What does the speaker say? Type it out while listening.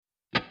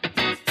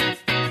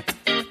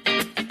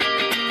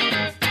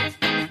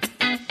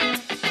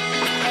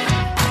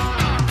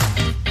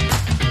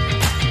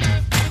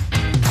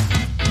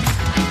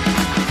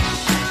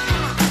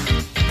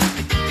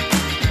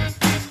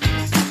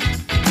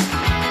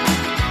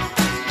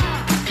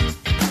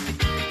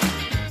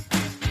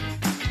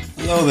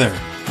Hello there,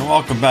 and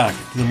welcome back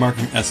to the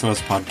Marketing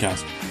SOS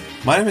podcast.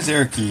 My name is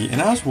Eric E,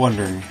 and I was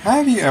wondering,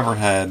 have you ever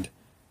had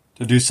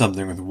to do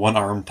something with one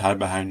arm tied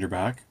behind your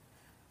back?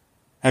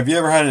 Have you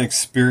ever had an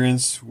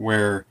experience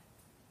where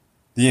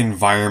the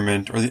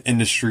environment or the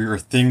industry or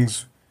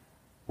things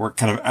were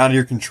kind of out of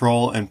your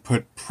control and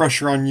put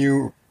pressure on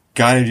you,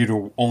 guided you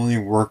to only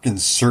work in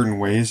certain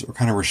ways, or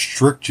kind of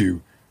restrict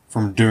you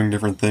from doing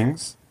different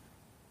things?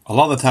 A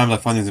lot of the times I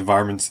find these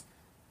environments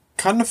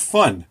kind of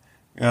fun.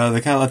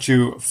 They kind of let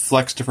you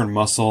flex different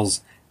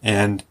muscles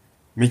and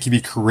make you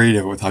be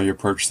creative with how you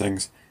approach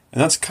things.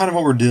 And that's kind of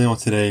what we're dealing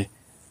with today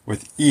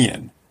with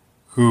Ian,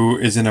 who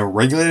is in a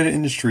regulated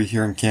industry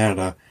here in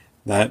Canada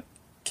that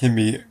can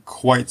be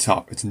quite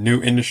tough. It's a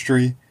new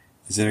industry.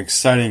 It's an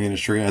exciting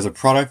industry. It has a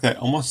product that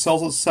almost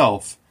sells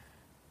itself.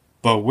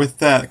 But with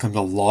that comes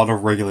a lot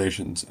of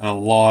regulations and a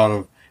lot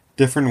of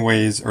different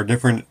ways or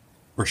different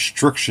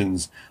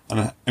restrictions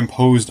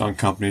imposed on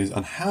companies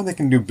on how they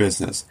can do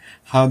business,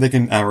 how they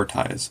can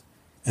advertise.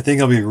 I think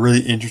it'll be a really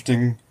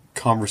interesting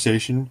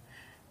conversation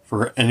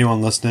for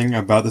anyone listening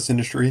about this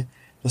industry,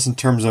 just in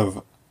terms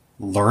of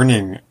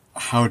learning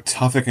how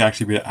tough it can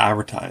actually be to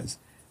advertise.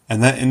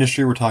 And that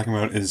industry we're talking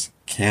about is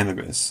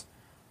cannabis.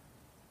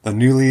 The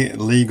newly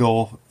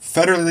legal,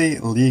 federally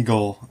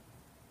legal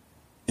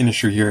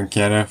industry here in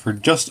Canada for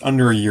just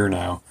under a year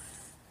now.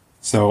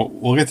 So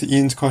we'll get to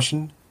Ian's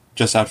question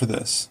just after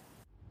this.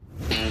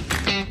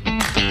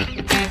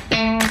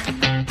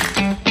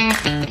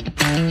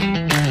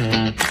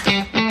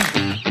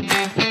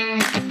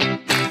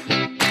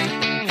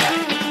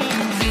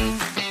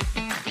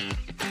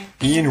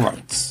 Ian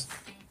writes,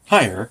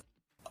 "Hi Eric,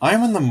 I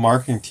am on the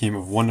marketing team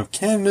of one of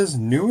Canada's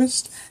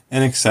newest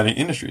and exciting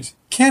industries,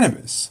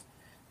 cannabis.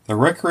 The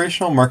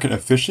recreational market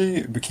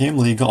officially became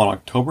legal on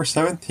October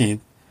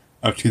 17th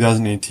of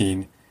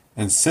 2018,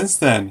 and since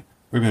then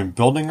we've been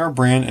building our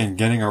brand and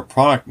getting our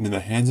product into the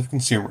hands of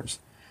consumers.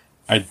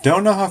 I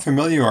don't know how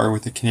familiar you are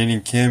with the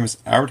Canadian cannabis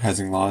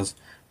advertising laws,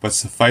 but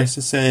suffice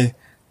to say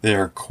they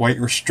are quite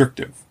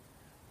restrictive.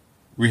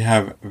 We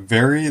have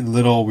very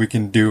little we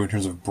can do in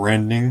terms of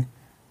branding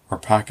or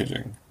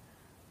packaging.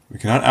 We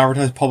cannot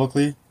advertise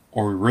publicly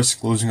or we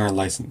risk losing our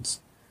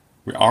license.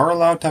 We are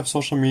allowed to have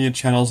social media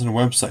channels and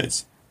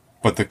websites,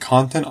 but the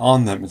content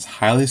on them is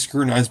highly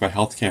scrutinized by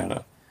Health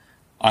Canada.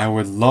 I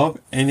would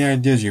love any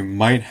ideas you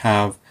might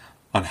have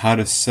on how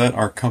to set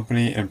our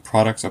company and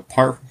products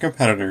apart from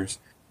competitors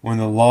when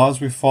the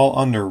laws we fall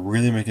under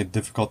really make it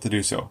difficult to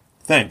do so.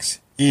 Thanks,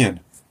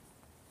 Ian."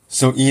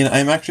 So Ian,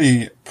 I'm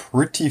actually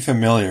pretty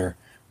familiar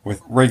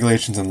with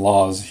regulations and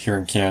laws here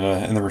in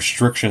Canada and the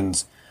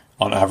restrictions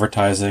on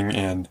advertising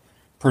and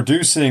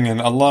producing and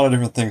a lot of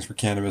different things for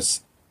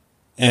cannabis.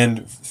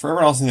 And for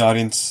everyone else in the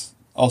audience,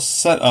 I'll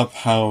set up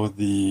how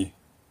the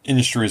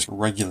industry is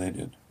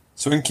regulated.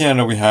 So in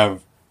Canada, we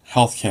have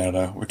Health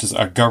Canada, which is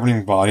a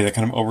governing body that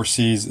kind of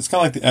oversees, it's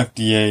kind of like the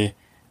FDA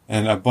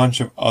and a bunch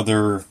of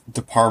other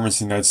departments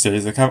in the United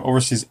States that kind of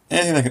oversees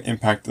anything that can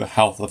impact the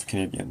health of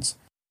Canadians.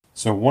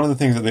 So one of the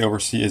things that they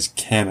oversee is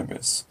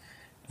cannabis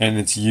and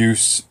its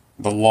use,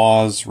 the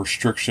laws,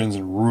 restrictions,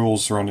 and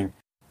rules surrounding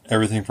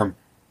everything from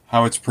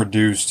how it's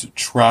produced,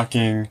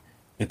 tracking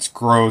its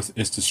growth,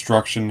 its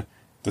destruction,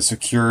 the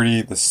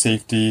security, the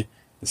safety,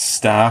 the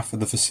staff of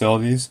the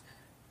facilities.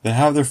 They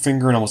have their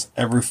finger in almost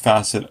every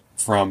facet,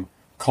 from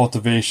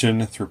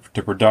cultivation to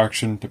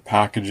production to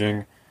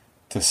packaging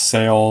to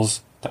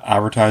sales to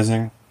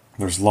advertising.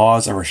 There's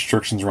laws and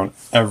restrictions around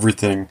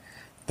everything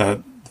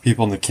that the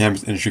people in the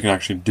cannabis industry can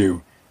actually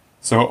do.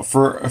 So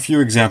for a few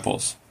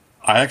examples,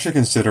 I actually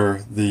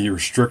consider the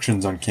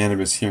restrictions on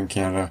cannabis here in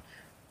Canada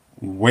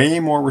way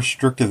more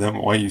restrictive than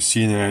what you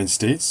see in the United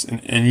States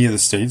and any of the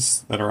states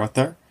that are out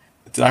there.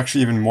 It's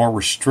actually even more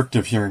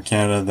restrictive here in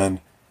Canada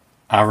than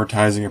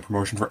advertising and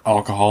promotion for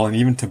alcohol and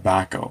even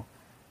tobacco.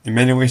 In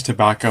many ways,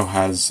 tobacco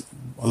has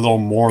a little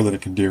more that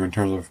it can do in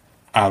terms of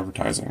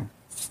advertising.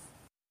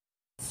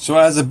 So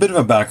as a bit of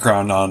a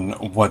background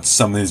on what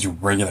some of these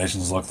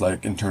regulations look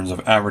like in terms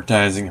of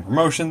advertising and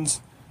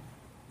promotions,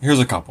 here's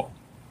a couple.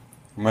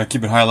 I'm going to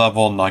keep it high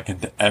level, not get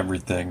into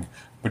everything,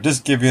 but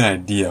just give you an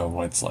idea of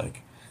what it's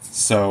like.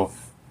 So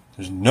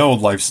there's no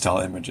lifestyle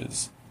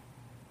images.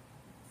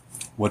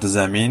 What does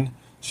that mean?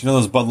 So you know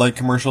those Bud Light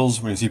commercials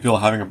when you see people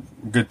having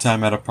a good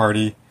time at a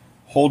party,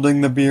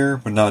 holding the beer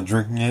but not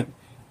drinking it?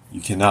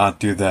 You cannot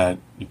do that.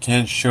 You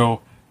can't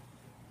show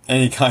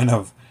any kind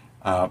of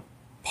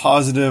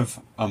positive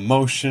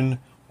emotion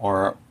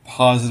or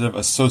positive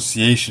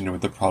association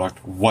with the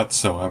product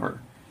whatsoever.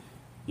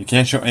 You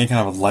can't show any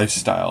kind of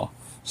lifestyle.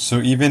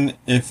 So even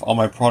if on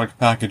my product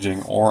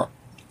packaging or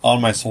on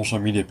my social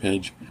media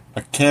page,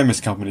 a cannabis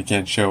company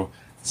can't show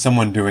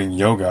someone doing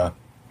yoga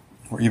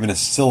or even a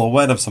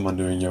silhouette of someone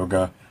doing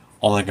yoga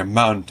on like a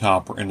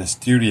mountaintop or in a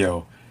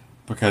studio,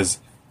 because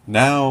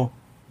now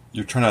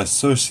you're trying to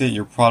associate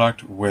your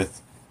product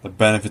with the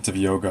benefits of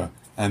yoga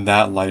and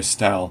that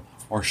lifestyle,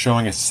 or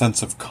showing a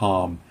sense of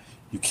calm.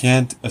 You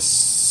can't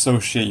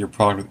associate your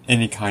product with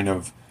any kind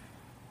of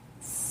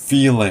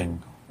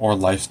feeling or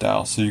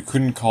lifestyle. So you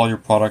couldn't call your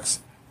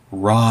products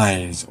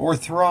rise or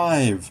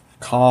thrive,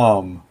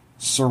 calm,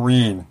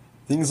 serene,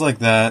 things like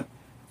that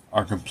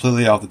are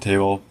completely off the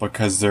table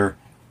because they're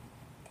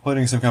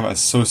putting some kind of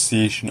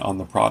association on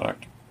the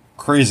product.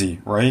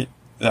 Crazy, right?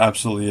 It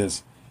absolutely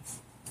is.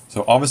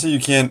 So obviously you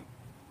can't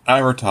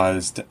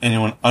advertise to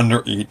anyone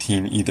under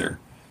 18 either.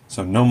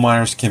 So no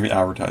minors can be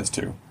advertised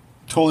to.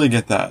 Totally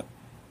get that.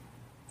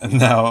 And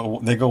now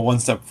they go one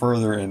step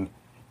further and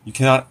you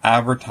cannot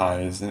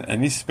advertise in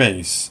any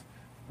space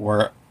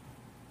where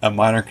a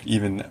minor could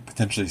even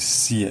potentially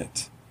see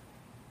it.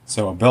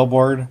 So a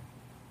billboard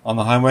on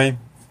the highway,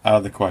 out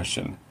of the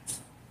question.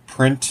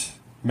 Print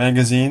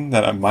magazine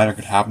that a minor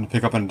could happen to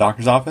pick up in a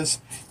doctor's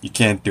office, you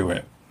can't do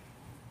it.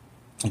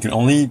 You can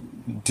only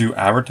do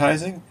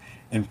advertising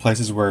in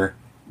places where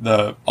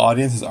the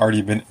audience has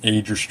already been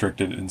age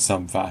restricted in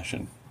some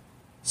fashion.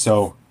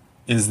 So,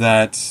 is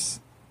that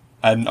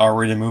an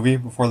R-rated movie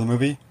before the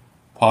movie?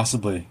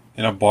 Possibly.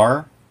 In a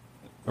bar,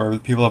 or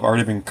people have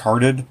already been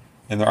carded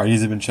and their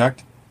IDs have been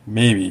checked?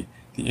 Maybe.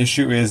 The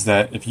issue is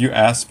that if you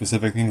ask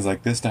specific things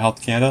like this to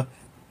Health Canada,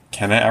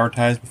 can I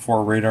advertise before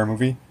a rated R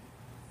movie?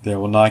 They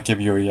will not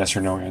give you a yes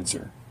or no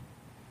answer.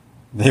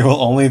 They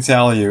will only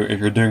tell you if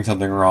you're doing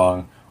something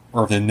wrong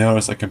or if they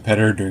notice a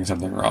competitor doing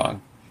something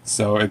wrong.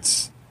 So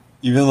it's,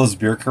 even those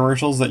beer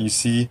commercials that you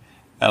see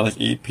at like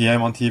 8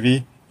 p.m. on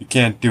TV, you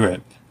can't do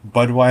it.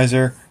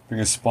 Budweiser,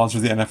 being a sponsor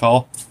of the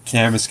NFL,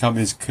 cannabis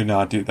companies could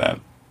not do that.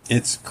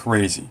 It's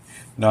crazy.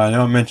 Now, I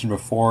know I mentioned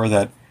before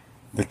that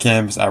the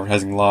cannabis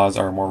advertising laws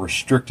are more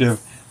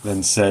restrictive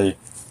than, say,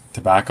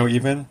 tobacco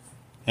even.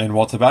 And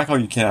while tobacco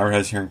you can't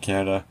advertise here in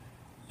Canada,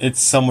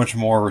 it's so much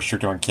more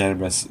restricted on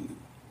cannabis.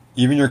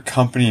 Even your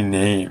company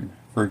name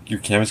for your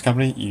cannabis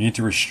company, you need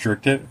to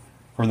restrict it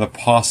from the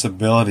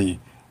possibility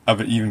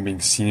of it even being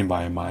seen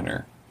by a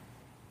minor.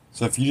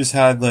 So if you just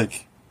had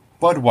like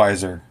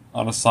Budweiser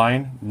on a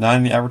sign, not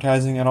any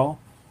advertising at all,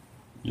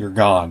 you're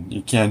gone.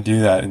 You can't do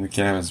that in the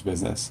cannabis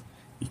business.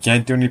 You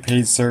can't do any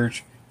paid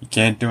search. You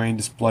can't do any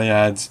display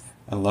ads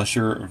unless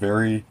you're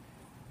very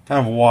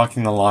kind of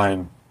walking the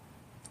line.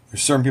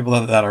 There's certain people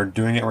that are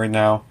doing it right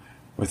now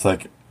with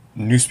like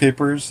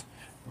newspapers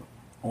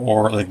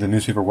or like the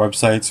newspaper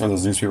websites or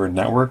those newspaper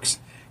networks,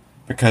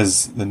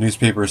 because the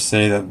newspapers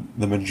say that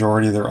the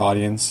majority of their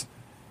audience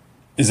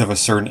is of a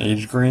certain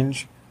age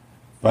range,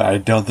 but I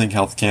don't think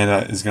Health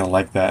Canada is going to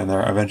like that, and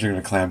they're eventually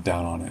going to clamp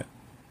down on it.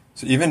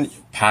 So even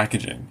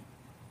packaging.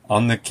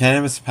 On the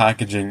cannabis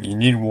packaging, you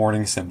need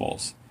warning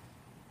symbols.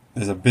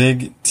 There's a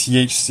big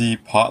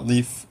THC pot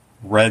leaf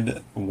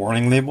red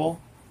warning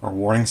label or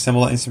warning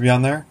symbol that needs to be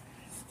on there,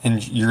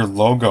 and your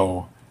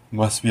logo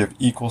must be of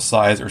equal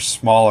size or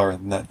smaller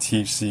than that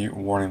THC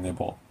warning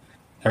label.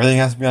 Everything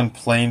has to be on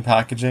plain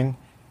packaging,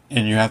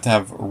 and you have to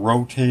have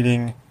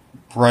rotating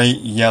bright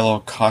yellow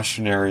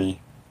cautionary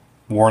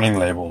warning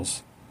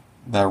labels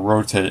that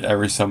rotate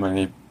every so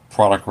many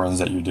product runs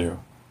that you do.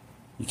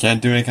 You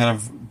can't do any kind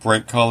of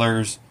bright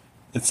colors.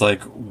 It's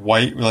like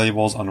white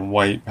labels on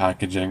white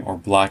packaging or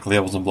black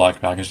labels on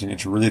black packaging.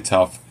 It's really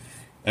tough.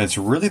 And it's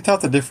really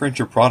tough to differentiate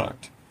your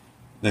product.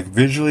 Like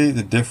visually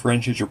to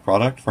differentiate your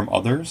product from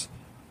others,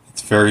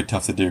 it's very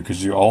tough to do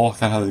because you all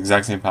kind of have the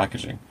exact same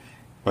packaging.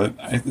 But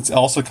it's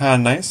also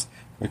kind of nice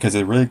because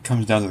it really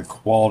comes down to the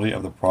quality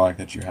of the product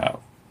that you have.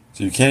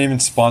 So you can't even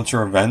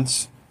sponsor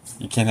events.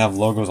 You can't have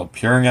logos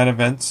appearing at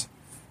events.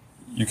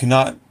 You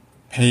cannot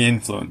pay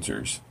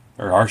influencers.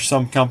 There are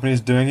some companies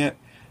doing it,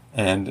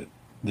 and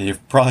they're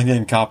probably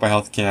getting caught by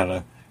Health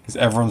Canada because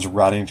everyone's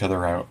ratting each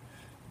other out.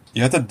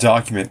 You have to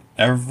document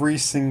every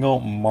single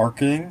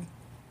marketing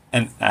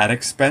and ad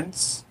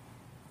expense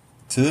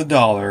to the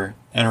dollar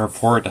and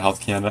report it to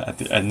Health Canada at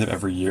the end of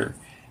every year.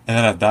 And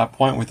then at that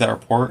point with that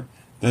report,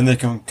 then they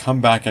can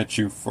come back at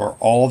you for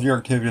all of your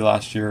activity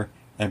last year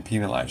and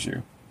penalize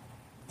you.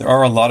 There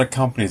are a lot of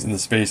companies in the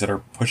space that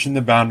are pushing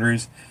the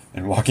boundaries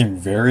and walking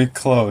very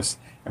close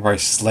and very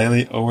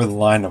slightly over the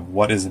line of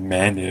what is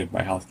mandated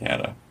by Health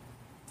Canada.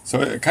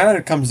 So it kind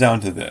of comes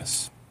down to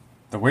this.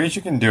 The ways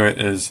you can do it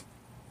is,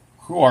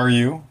 who are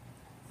you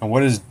and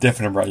what is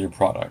different about your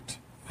product?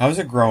 How is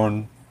it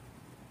grown?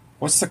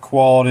 What's the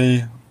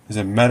quality? Is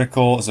it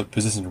medical? Is it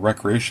positioned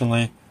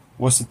recreationally?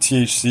 What's the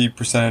THC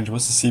percentage?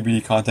 What's the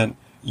CBD content?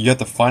 You have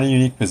to find a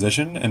unique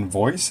position and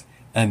voice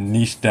and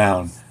niche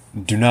down.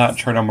 Do not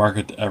try to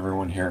market to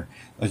everyone here.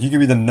 Like, you could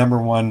be the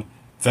number one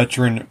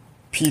veteran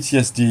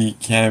PTSD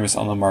cannabis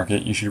on the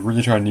market. You should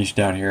really try to niche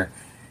down here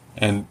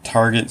and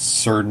target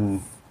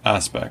certain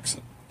aspects.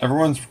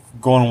 Everyone's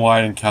going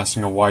wide and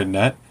casting a wide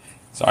net,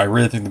 so I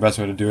really think the best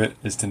way to do it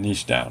is to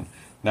niche down.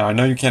 Now, I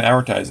know you can't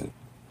advertise it.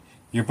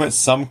 You can put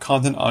some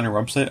content on your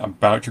website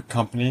about your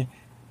company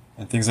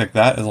and things like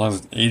that, as long as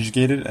it's age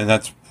gated, and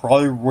that's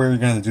probably where you're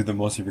going to do the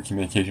most of your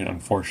communication,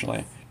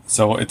 unfortunately.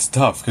 So it's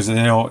tough because,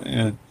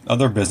 in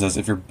other business,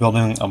 if you're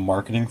building a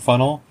marketing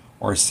funnel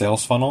or a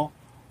sales funnel,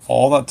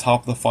 all that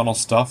top of the funnel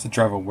stuff to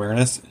drive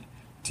awareness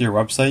to your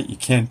website, you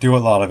can't do a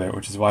lot of it,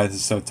 which is why this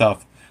is so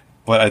tough.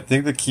 But I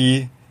think the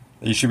key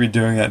that you should be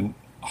doing that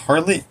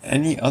hardly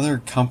any other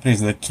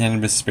companies in the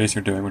cannabis space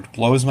are doing, which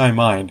blows my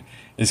mind,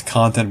 is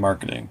content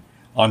marketing.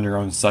 on your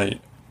own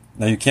site.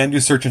 Now, you can do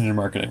search engine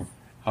marketing.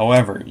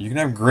 However, you can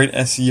have great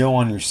SEO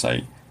on your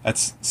site.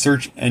 That's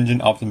search engine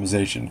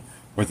optimization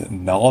with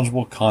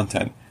knowledgeable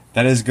content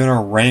that is going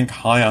to rank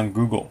high on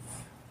Google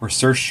for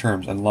search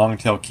terms and long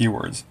tail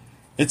keywords.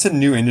 It's a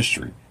new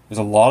industry. There's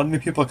a lot of new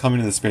people coming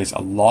to the space.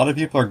 A lot of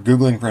people are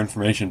Googling for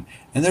information,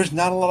 and there's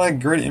not a lot of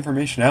great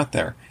information out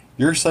there.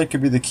 Your site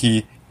could be the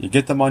key. You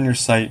get them on your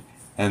site,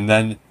 and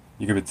then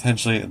you could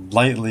potentially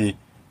lightly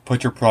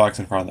put your products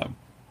in front of them.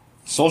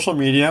 Social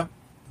media,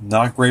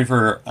 not great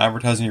for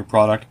advertising your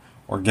product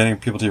or getting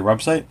people to your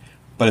website,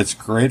 but it's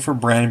great for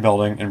brand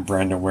building and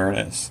brand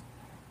awareness.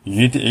 You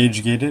need to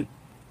educate it,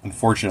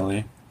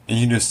 unfortunately, and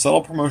you can do a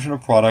subtle promotion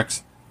of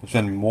products,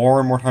 spend more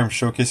and more time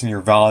showcasing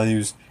your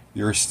values,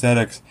 your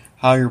aesthetics,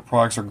 how your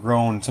products are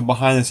grown, some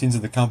behind the scenes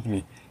of the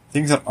company.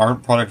 Things that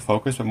aren't product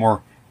focused but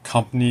more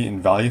company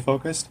and value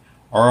focused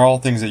are all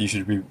things that you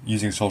should be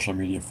using social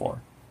media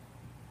for.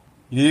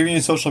 You can even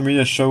use social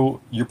media to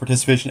show your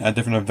participation at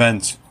different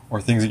events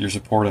or things that you're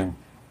supporting.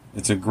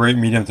 It's a great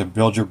medium to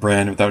build your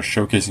brand without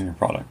showcasing your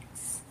product.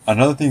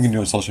 Another thing you can do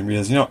on social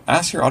media is,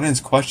 ask your audience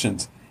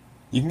questions.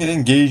 You can get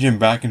engaged in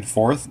back and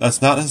forth.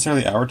 That's not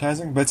necessarily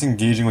advertising, but it's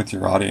engaging with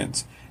your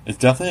audience. It's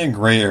definitely a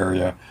gray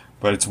area,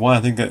 but it's one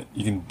I think that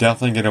you can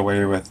definitely get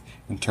away with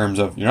in terms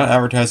of you're not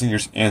advertising, you're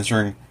just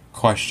answering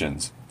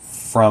questions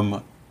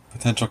from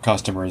potential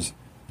customers,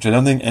 which I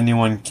don't think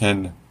anyone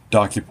can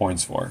dock you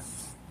points for.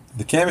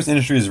 The cannabis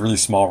industry is really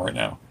small right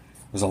now.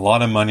 There's a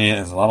lot of money,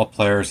 there's a lot of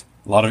players,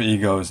 a lot of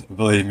egos.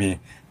 Believe me,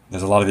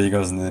 there's a lot of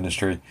egos in the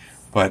industry,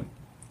 but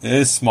it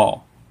is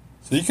small.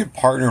 So you could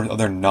partner with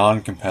other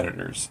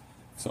non-competitors.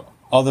 So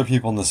other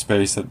people in the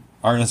space that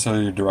aren't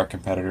necessarily your direct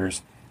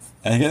competitors,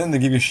 and get them to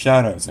give you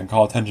shout outs and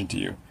call attention to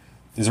you.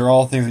 These are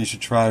all things that you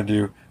should try to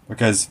do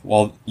because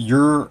while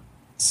you're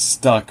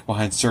stuck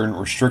behind certain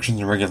restrictions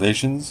and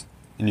regulations,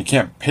 and you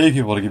can't pay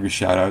people to give you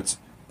shout outs,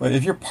 but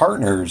if your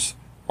partners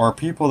or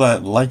people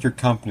that like your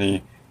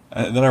company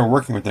that are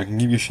working with them can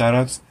give you shout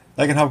outs,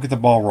 that can help get the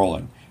ball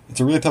rolling. It's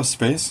a really tough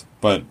space,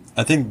 but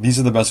I think these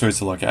are the best ways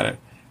to look at it.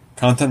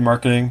 Content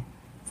marketing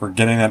for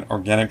getting that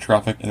organic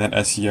traffic and that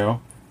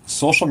SEO,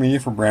 social media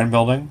for brand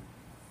building,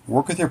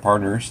 work with your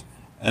partners,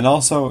 and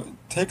also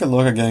take a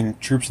look at getting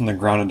troops on the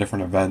ground at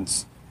different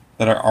events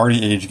that are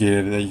already age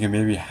gated, that you can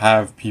maybe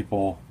have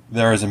people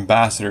there as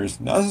ambassadors,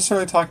 not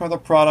necessarily talking about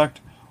the product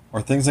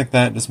or things like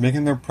that, just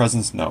making their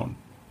presence known.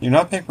 You're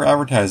not paying for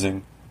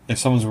advertising if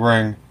someone's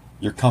wearing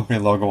your company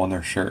logo on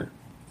their shirt,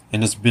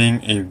 and just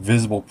being a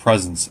visible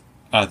presence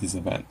at these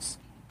events.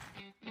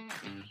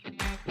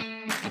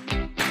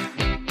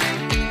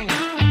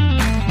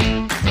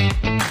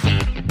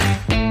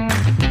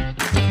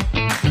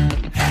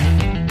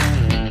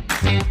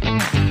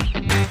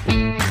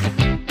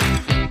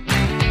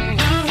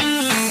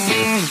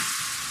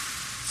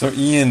 So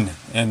Ian,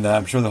 and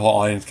I'm sure the whole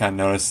audience kind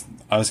of noticed,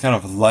 I was kind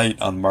of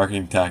light on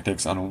marketing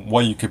tactics on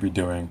what you could be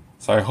doing.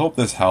 So I hope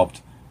this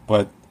helped,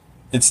 but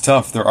it's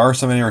tough. There are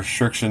so many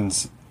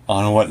restrictions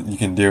on what you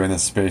can do in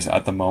this space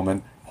at the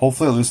moment.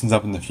 Hopefully it loosens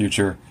up in the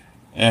future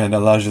and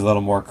allows you a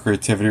little more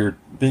creativity or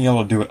being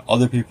able to do what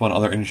other people in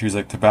other industries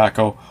like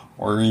tobacco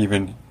or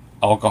even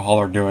alcohol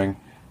are doing.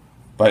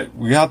 But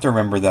we have to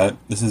remember that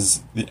this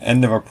is the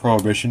end of a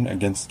prohibition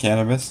against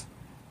cannabis.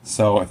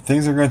 So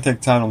things are going to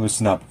take time to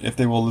loosen up, if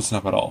they will loosen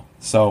up at all.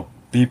 So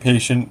be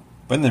patient.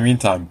 But in the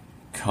meantime,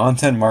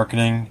 content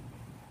marketing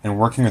and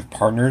working with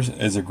partners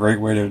is a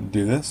great way to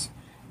do this.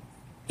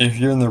 If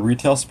you're in the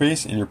retail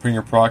space and you're putting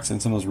your products in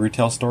some of those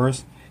retail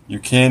stores, you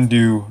can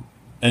do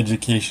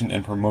education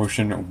and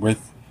promotion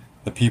with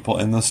the people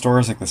in the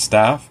stores, like the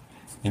staff,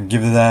 and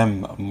give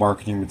them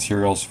marketing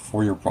materials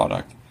for your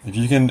product. If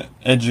you can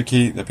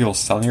educate the people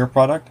selling your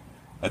product,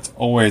 that's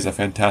always a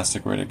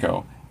fantastic way to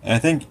go. And I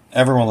think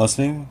everyone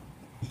listening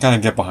can kind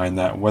of get behind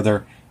that,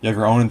 whether you have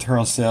your own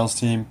internal sales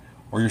team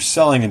or you're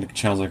selling into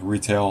channels like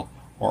retail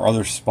or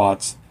other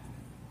spots.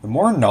 The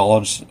more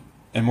knowledge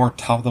and more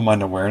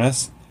top-of-the-mind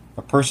awareness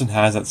a person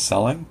has at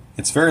selling,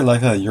 it's very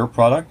likely that your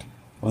product,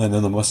 when they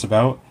know the most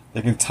about,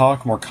 they can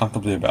talk more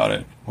comfortably about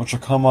it, which will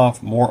come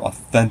off more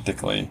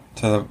authentically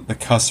to the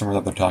customer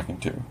that they're talking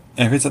to.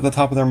 And if it's at the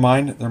top of their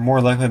mind, they're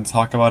more likely to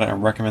talk about it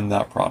and recommend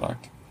that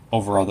product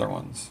over other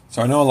ones.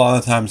 So I know a lot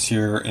of the times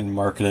here in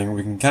marketing,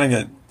 we can kind of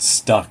get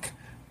stuck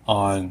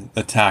on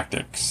the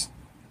tactics,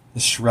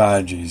 the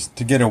strategies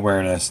to get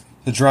awareness,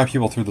 to drive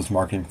people through those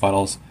marketing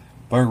funnels.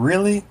 But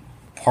really,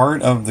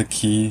 part of the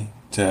key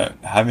to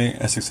having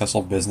a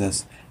successful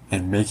business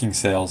and making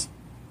sales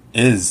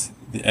is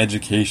the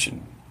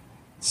education.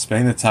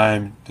 Spending the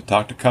time to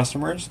talk to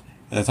customers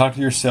and to talk to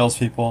your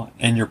salespeople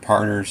and your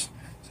partners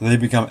so they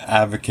become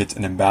advocates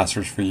and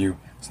ambassadors for you.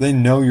 So they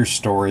know your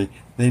story,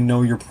 they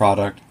know your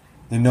product,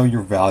 they know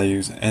your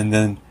values, and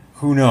then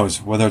who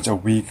knows, whether it's a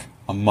week,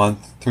 a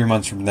month, 3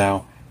 months from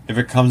now, if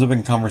it comes up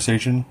in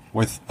conversation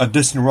with a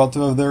distant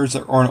relative of theirs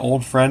or an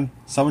old friend,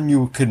 someone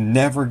you could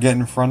never get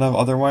in front of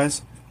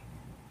otherwise,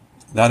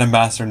 that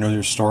ambassador knows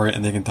your story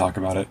and they can talk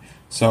about it.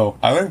 So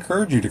I would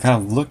encourage you to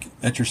kind of look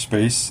at your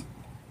space,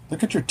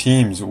 look at your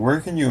teams.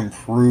 Where can you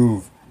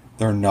improve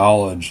their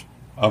knowledge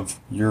of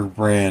your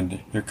brand,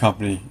 your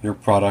company, your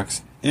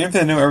products. And if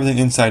they know everything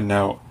inside and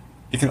out,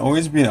 it can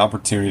always be an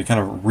opportunity to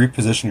kind of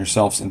reposition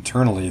yourselves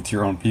internally to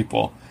your own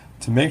people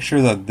to make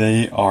sure that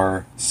they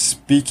are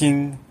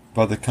speaking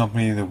about the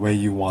company the way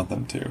you want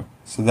them to.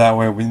 So that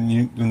way,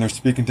 when they're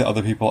speaking to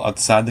other people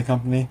outside the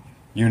company,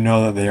 you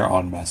know that they are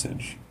on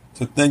message.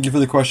 So thank you for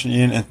the question,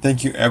 Ian, and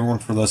thank you everyone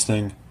for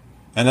listening.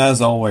 And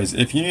as always,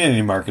 if you need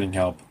any marketing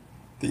help,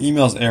 the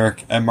email is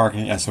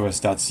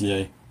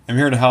eric@marketingsos.ca. I'm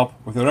here to help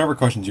with whatever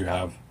questions you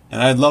have,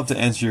 and I'd love to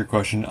answer your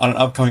question on an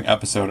upcoming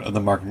episode of the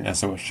Marketing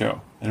SOS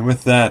Show. And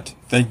with that,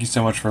 thank you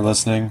so much for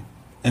listening,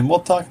 and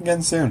we'll talk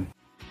again soon.